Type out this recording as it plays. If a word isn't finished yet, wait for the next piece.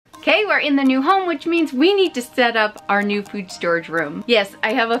Okay, we're in the new home, which means we need to set up our new food storage room. Yes,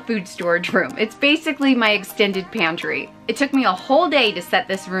 I have a food storage room. It's basically my extended pantry. It took me a whole day to set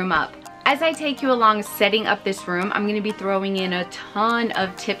this room up. As I take you along setting up this room, I'm gonna be throwing in a ton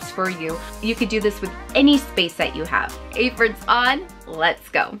of tips for you. You could do this with any space that you have. Aprons on, let's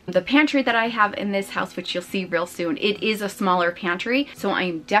go. The pantry that I have in this house, which you'll see real soon, it is a smaller pantry, so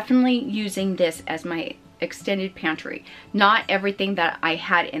I'm definitely using this as my extended pantry. Not everything that I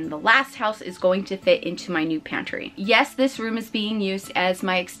had in the last house is going to fit into my new pantry. Yes, this room is being used as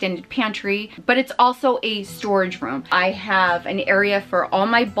my extended pantry, but it's also a storage room. I have an area for all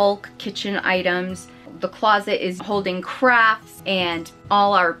my bulk kitchen items. The closet is holding crafts and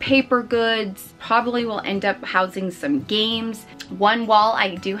all our paper goods. Probably will end up housing some games. One wall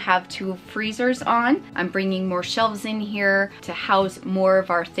I do have 2 freezers on. I'm bringing more shelves in here to house more of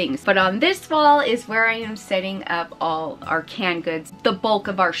our things. But on this wall is where I am setting up all our canned goods, the bulk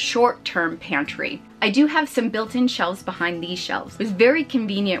of our short-term pantry. I do have some built-in shelves behind these shelves. It was very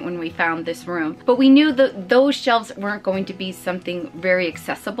convenient when we found this room, but we knew that those shelves weren't going to be something very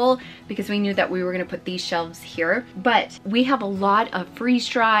accessible because we knew that we were gonna put these shelves here. But we have a lot of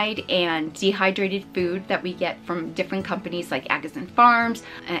freeze-dried and dehydrated food that we get from different companies like Agassiz Farms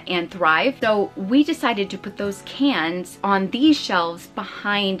and Thrive. So we decided to put those cans on these shelves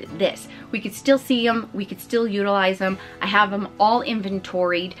behind this. We could still see them, we could still utilize them. I have them all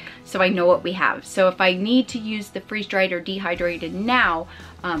inventoried so I know what we have. So if I need to use the freeze-dried or dehydrated now,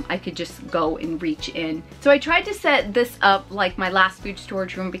 I could just go and reach in. So I tried to set this up like my last food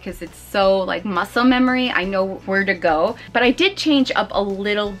storage room because it's so like muscle memory. I know where to go, but I did change up a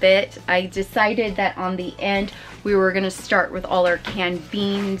little bit. I decided that on the end, we were gonna start with all our canned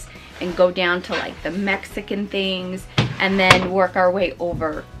beans and go down to like the Mexican things and then work our way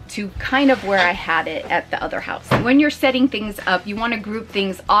over to kind of where I had it at the other house. When you're setting things up, you want to group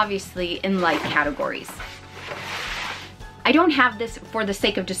things obviously in like categories. I don't have this for the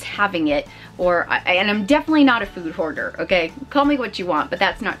sake of just having it, and I'm definitely not a food hoarder, okay? Call me what you want, but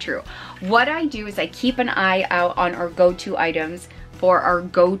that's not true. What I do is I keep an eye out on our go-to items for our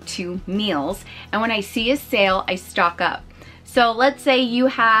go-to meals, and when I see a sale, I stock up. So let's say you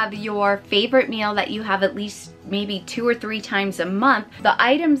have your favorite meal that you have at least maybe 2 or 3 times a month. The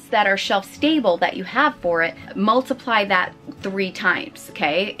items that are shelf stable that you have for it, multiply that 3 times,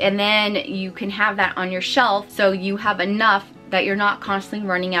 okay? And then you can have that on your shelf so you have enough that you're not constantly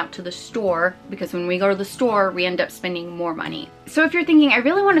running out to the store, because when we go to the store, we end up spending more money. So if you're thinking, I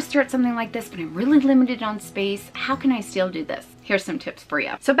really want to start something like this, but I'm really limited on space, how can I still do this? Here's some tips for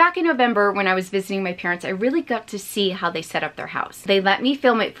you. So back in November when I was visiting my parents, I really got to see how they set up their house. They let me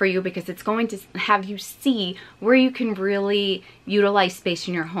film it for you because it's going to have you see where you can really utilize space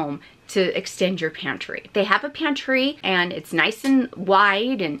in your home to extend your pantry. They have a pantry and it's nice and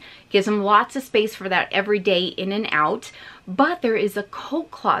wide and gives them lots of space for that every day in and out. But there is a coat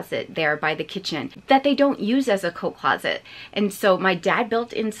closet there by the kitchen that they don't use as a coat closet. And so my dad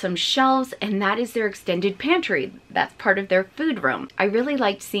built in some shelves and that is their extended pantry. That's part of their food room. I really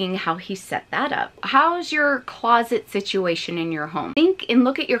liked seeing how he set that up. How's your closet situation in your home? Think and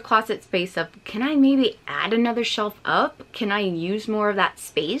look at your closet space of, can I maybe add another shelf up? Can I use more of that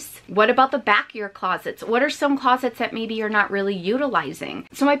space? What about the back of your closets? What are some closets that maybe you're not really utilizing?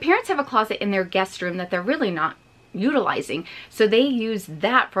 So my parents have a closet in their guest room that they're really not utilizing, so they use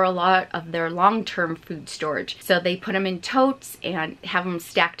that for a lot of their long-term food storage. So they put them in totes and have them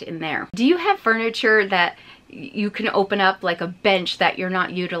stacked in there. Do you have furniture that you can open up, like a bench that you're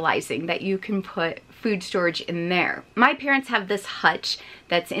not utilizing, that you can put food storage in there? My parents have this hutch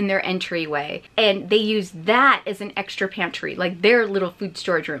that's in their entryway and they use that as an extra pantry, like their little food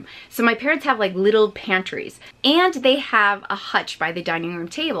storage room. So my parents have like little pantries, and they have a hutch by the dining room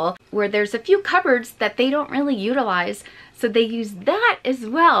table where there's a few cupboards that they don't really utilize. So they use that as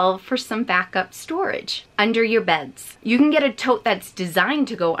well for some backup storage. Under your beds. You can get a tote that's designed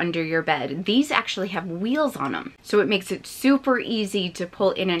to go under your bed. These actually have wheels on them, so it makes it super easy to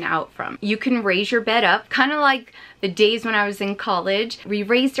pull in and out from. You can raise your bed up, kind of like the days when I was in college. We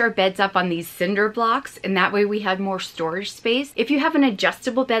raised our beds up on these cinder blocks, and that way we had more storage space. If you have an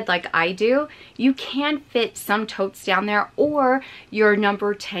adjustable bed like I do, you can fit some totes down there, or your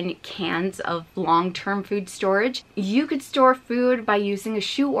number 10 cans of long-term food storage. You could store food by using a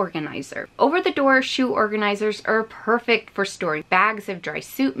shoe organizer. Over-the-door shoe organizers are perfect for storing bags of dry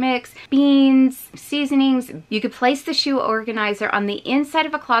soup mix, beans, seasonings. You could place the shoe organizer on the inside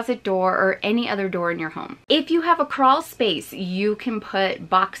of a closet door or any other door in your home. If you have a crawl space, you can put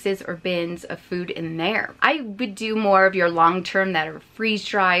boxes or bins of food in there. I would do more of your long-term that are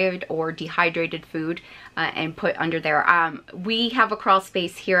freeze-dried or dehydrated food. and put under there. We have a crawl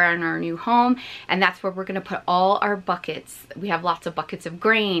space here in our new home, and that's where we're gonna put all our buckets. We have lots of buckets of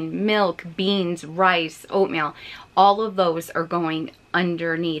grain, milk, beans, rice, oatmeal. All of those are going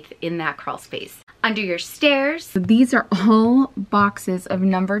underneath in that crawl space. Under your stairs, these are all boxes of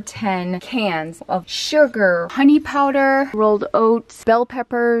number 10 cans of sugar, honey powder, rolled oats, bell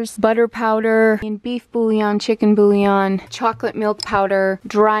peppers, butter powder, and beef bouillon, chicken bouillon, chocolate milk powder,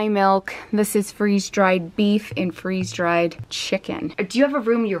 dry milk. This is freeze-dried beef and freeze-dried chicken. Do you have a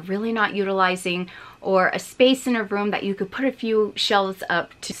room you're really not utilizing, or a space in a room that you could put a few shelves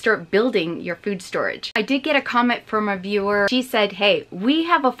up to start building your food storage? I did get a comment from a viewer. She said, hey, we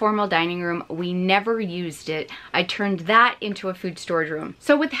have a formal dining room. We never used it. I turned that into a food storage room.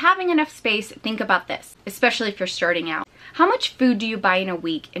 So with having enough space, think about this, especially if you're starting out. How much food do you buy in a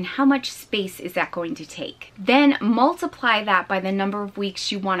week, and how much space is that going to take? Then multiply that by the number of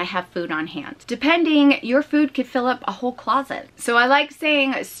weeks you want to have food on hand. Depending, your food could fill up a whole closet. So I like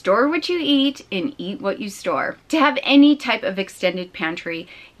saying, store what you eat and eat what you store. To have any type of extended pantry,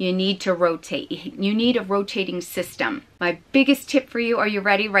 you need to rotate. You need a rotating system. My biggest tip for you, are you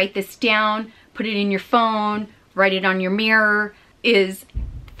ready? Write this down, put it in your phone, write it on your mirror, is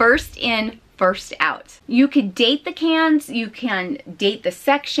first in, first out. You could date the cans, you can date the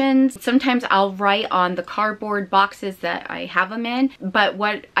sections. Sometimes I'll write on the cardboard boxes that I have them in, but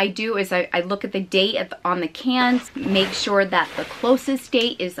what I do is I look at the date on the cans, make sure that the closest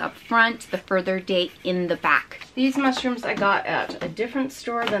date is up front, the further date in the back. These mushrooms I got at a different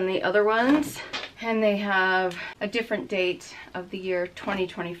store than the other ones, and they have a different date of the year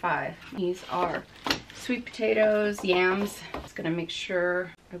 2025. These are sweet potatoes, yams. Just gonna make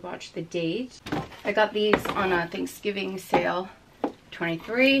sure I watch the date. I got these on a Thanksgiving sale,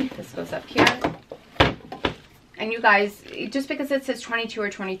 23. This goes up here. And you guys, just because it says 22 or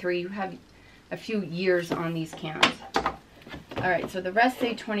 23, you have a few years on these cans. All right, so the rest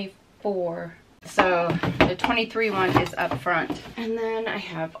say 24. So the 23 one is up front. And then I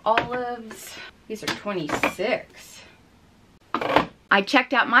have olives. These are 26. I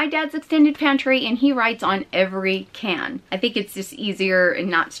checked out my dad's extended pantry, and he writes on every can. I think it's just easier and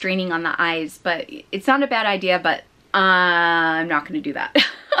not straining on the eyes, but it's not a bad idea, but I'm not gonna do that.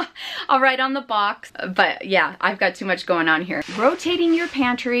 I'll write on the box, but yeah, I've got too much going on here. Rotating your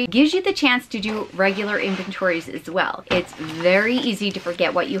pantry gives you the chance to do regular inventories as well. It's very easy to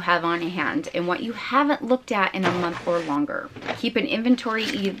forget what you have on hand and what you haven't looked at in a month or longer. Keep an inventory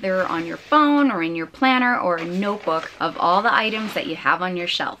either on your phone or in your planner or a notebook of all the items that you have on your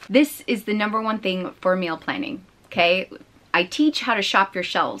shelf. This is the #1 thing for meal planning, okay? I teach how to shop your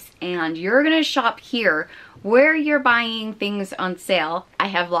shelves, and you're gonna shop here where you're buying things on sale. I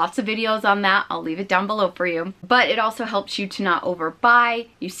have lots of videos on that. I'll leave it down below for you. But it also helps you to not overbuy.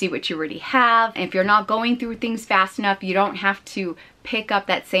 You see what you already have. And if you're not going through things fast enough, you don't have to pick up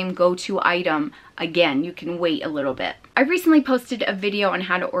that same go-to item again. You can wait a little bit. I recently posted a video on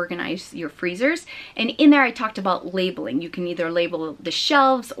how to organize your freezers, and in there I talked about labeling. You can either label the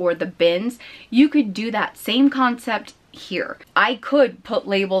shelves or the bins. You could do that same concept here. I could put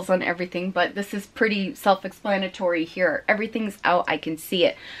labels on everything, but this is pretty self-explanatory here. Everything's out, I can see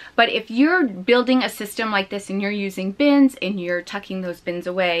it. But if you're building a system like this and you're using bins and you're tucking those bins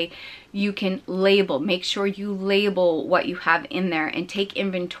away, you can label. Make sure you label what you have in there and take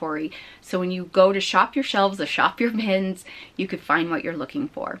inventory. So when you go to shop your shelves or shop your bins, you could find what you're looking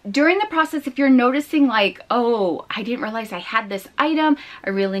for. During the process, if you're noticing like, oh, I didn't realize I had this item,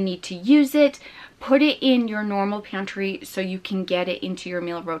 I really need to use it, put it in your normal pantry so you can get it into your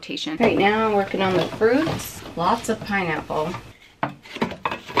meal rotation. Right now I'm working on the fruits. Lots of pineapple.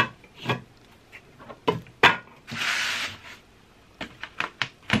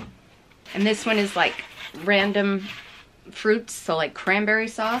 And this one is like random fruits, so like cranberry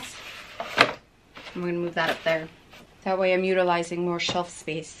sauce. I'm gonna move that up there. That way I'm utilizing more shelf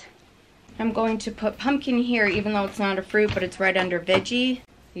space. I'm going to put pumpkin here, even though it's not a fruit, but it's right under veggie.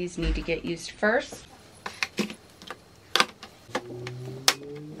 These need to get used first.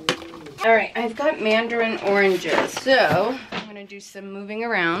 All right, I've got mandarin oranges, so I'm gonna do some moving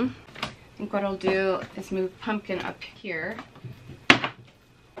around. I think what I'll do is move pumpkin up here.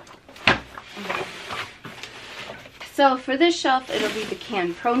 So for this shelf, it'll be the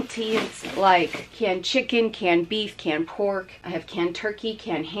canned proteins like canned chicken, canned beef, canned pork. I have canned turkey,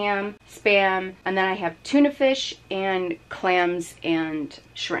 canned ham, Spam, and then I have tuna fish and clams and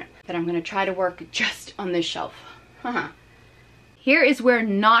shrimp that I'm gonna try to work just on this shelf. Here is where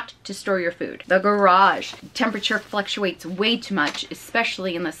not to store your food. The garage. Temperature fluctuates way too much,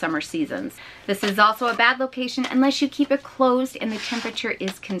 especially in the summer seasons. This is also a bad location unless you keep it closed and the temperature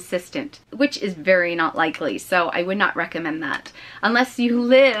is consistent, which is very not likely, so I would not recommend that. Unless you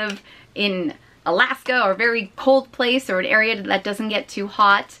live in Alaska or a very cold place or an area that doesn't get too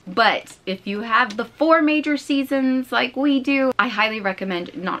hot. But if you have the 4 major seasons like we do, I highly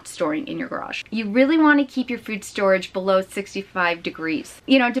recommend not storing in your garage. You really want to keep your food storage below 65 degrees.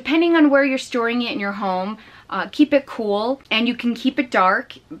 You know, depending on where you're storing it in your home, keep it cool, and you can keep it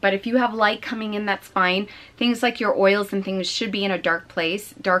dark, but if you have light coming in, that's fine. Things like your oils and things should be in a dark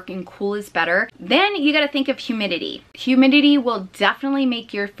place. Dark and cool is better. Then you gotta think of humidity. Humidity will definitely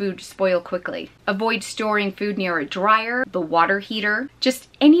make your food spoil quickly. Avoid storing food near a dryer, the water heater, just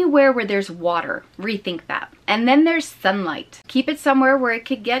anywhere where there's water. Rethink that. And then there's sunlight. Keep it somewhere where it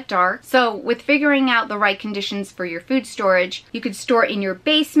could get dark. So with figuring out the right conditions for your food storage, you could store in your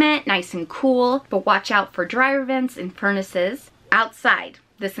basement, nice and cool, but watch out for dryer vents and furnaces. Outside,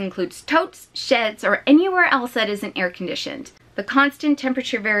 this includes totes, sheds, or anywhere else that isn't air conditioned. The constant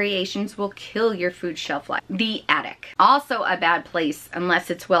temperature variations will kill your food shelf life. The attic. Also a bad place unless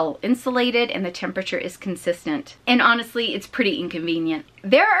it's well insulated and the temperature is consistent. And honestly, it's pretty inconvenient.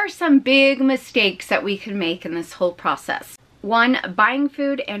 There are some big mistakes that we can make in this whole process. 1, buying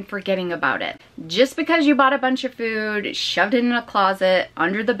food and forgetting about it. Just because you bought a bunch of food, shoved it in a closet,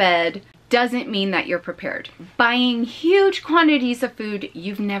 under the bed, doesn't mean that you're prepared. Buying huge quantities of food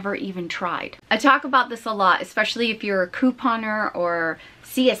you've never even tried. I talk about this a lot, especially if you're a couponer or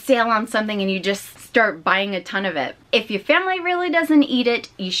see a sale on something and you just start buying a ton of it. If your family really doesn't eat it,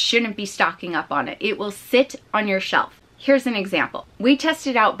 you shouldn't be stocking up on it. It will sit on your shelf. Here's an example. We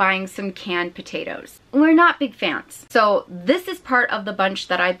tested out buying some canned potatoes. We're not big fans. So this is part of the bunch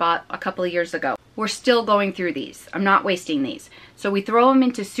that I bought a couple of years ago. We're still going through these. I'm not wasting these. So we throw them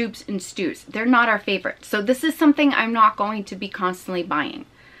into soups and stews. They're not our favorite. So this is something I'm not going to be constantly buying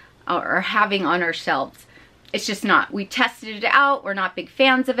or having on our shelves. It's just not. We tested it out. We're not big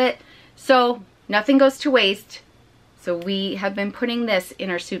fans of it. So nothing goes to waste. So we have been putting this in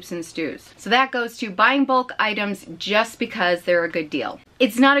our soups and stews. So that goes to buying bulk items just because they're a good deal.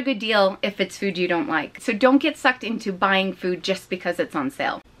 It's not a good deal if it's food you don't like. So don't get sucked into buying food just because it's on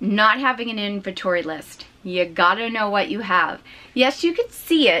sale. Not having an inventory list. You gotta know what you have. Yes, you can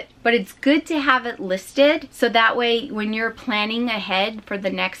see it, but it's good to have it listed so that way when you're planning ahead for the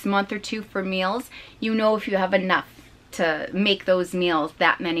next month or 2 for meals, you know if you have enough to make those meals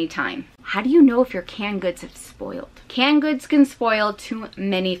that many times. How do you know if your canned goods have spoiled? Canned goods can spoil to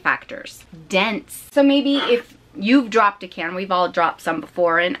many factors. Dents. So maybe if you've dropped a can, we've all dropped some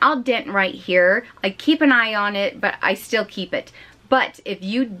before, and I'll dent right here. I keep an eye on it, but I still keep it. But if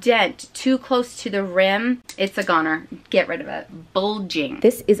you dent too close to the rim, it's a goner. Get rid of it. Bulging.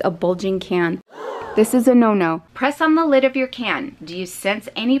 This is a bulging can. This is a no-no. Press on the lid of your can. Do you sense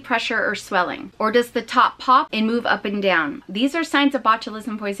any pressure or swelling? Or does the top pop and move up and down? These are signs of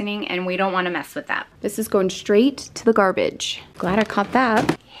botulism poisoning and we don't want to mess with that. This is going straight to the garbage. Glad I caught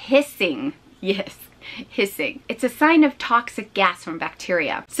that. Hissing. Yes. Hissing. It's a sign of toxic gas from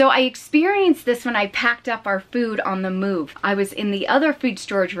bacteria. So I experienced this when I packed up our food on the move. I was in the other food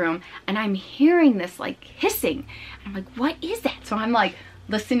storage room and I'm hearing this like hissing. And I'm like, what is that? So I'm like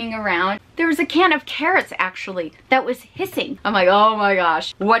listening around. There was a can of carrots actually that was hissing. I'm like, oh my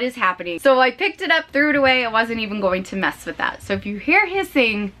gosh, what is happening? So I picked it up, threw it away. I wasn't even going to mess with that. So if you hear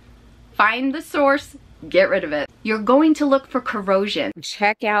hissing, find the source, get rid of it. You're going to look for corrosion.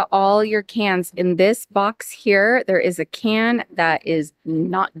 Check out all your cans. In this box here, there is a can that is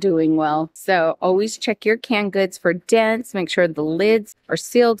not doing well. So always check your canned goods for dents. Make sure the lids are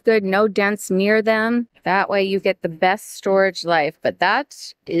sealed good, no dents near them. That way you get the best storage life, but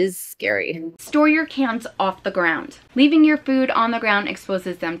that is scary. Store your cans off the ground. Leaving your food on the ground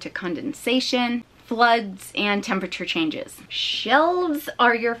exposes them to condensation, floods, and temperature changes. Shelves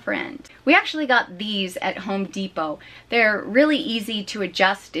are your friend. We actually got these at Home Depot. They're really easy to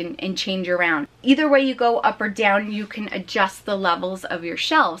adjust and change around. Either way you go, up or down, you can adjust the levels of your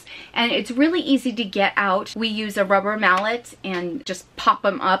shelves. And it's really easy to get out. We use a rubber mallet and just pop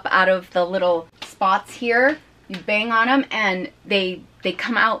them up out of the little spots here. You bang on them and they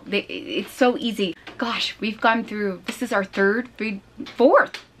come out. It's so easy. Gosh, we've gone through, this is our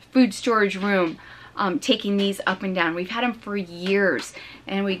fourth food storage room. Taking these up and down. We've had them for years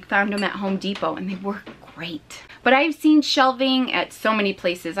and we found them at Home Depot and they work great. But I've seen shelving at so many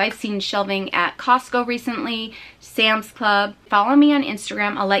places. I've seen shelving at Costco recently, Sam's Club. Follow me on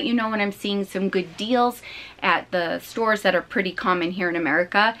Instagram. I'll let you know when I'm seeing some good deals at the stores that are pretty common here in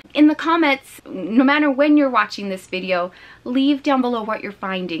America. In the comments, no matter when you're watching this video, leave down below what you're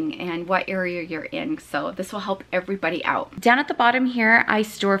finding and what area you're in. So this will help everybody out. Down at the bottom here, I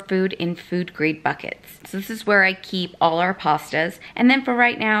store food in food grade buckets. So this is where I keep all our pastas. And then for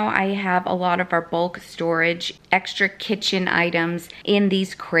right now, I have a lot of our bulk storage, extra kitchen items in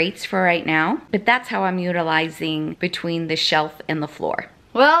these crates for right now. But that's how I'm utilizing between the shelf and the floor.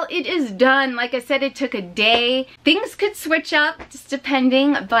 Well, it is done. Like I said, it took a day. Things could switch up, just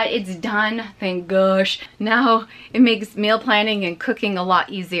depending, but it's done, thank gosh. Now it makes meal planning and cooking a lot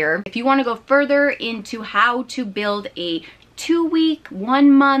easier. If you want to go further into how to build a 2-week,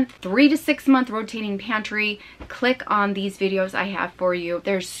 1-month, 3 to 6 month rotating pantry, click on these videos I have for you.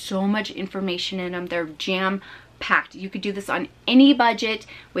 There's so much information in them. They're jam-packed. You could do this on any budget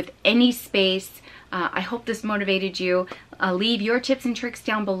with any space. I hope this motivated you. Leave your tips and tricks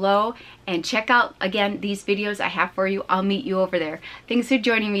down below and check out, again, these videos I have for you. I'll meet you over there. Thanks for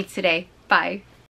joining me today. Bye.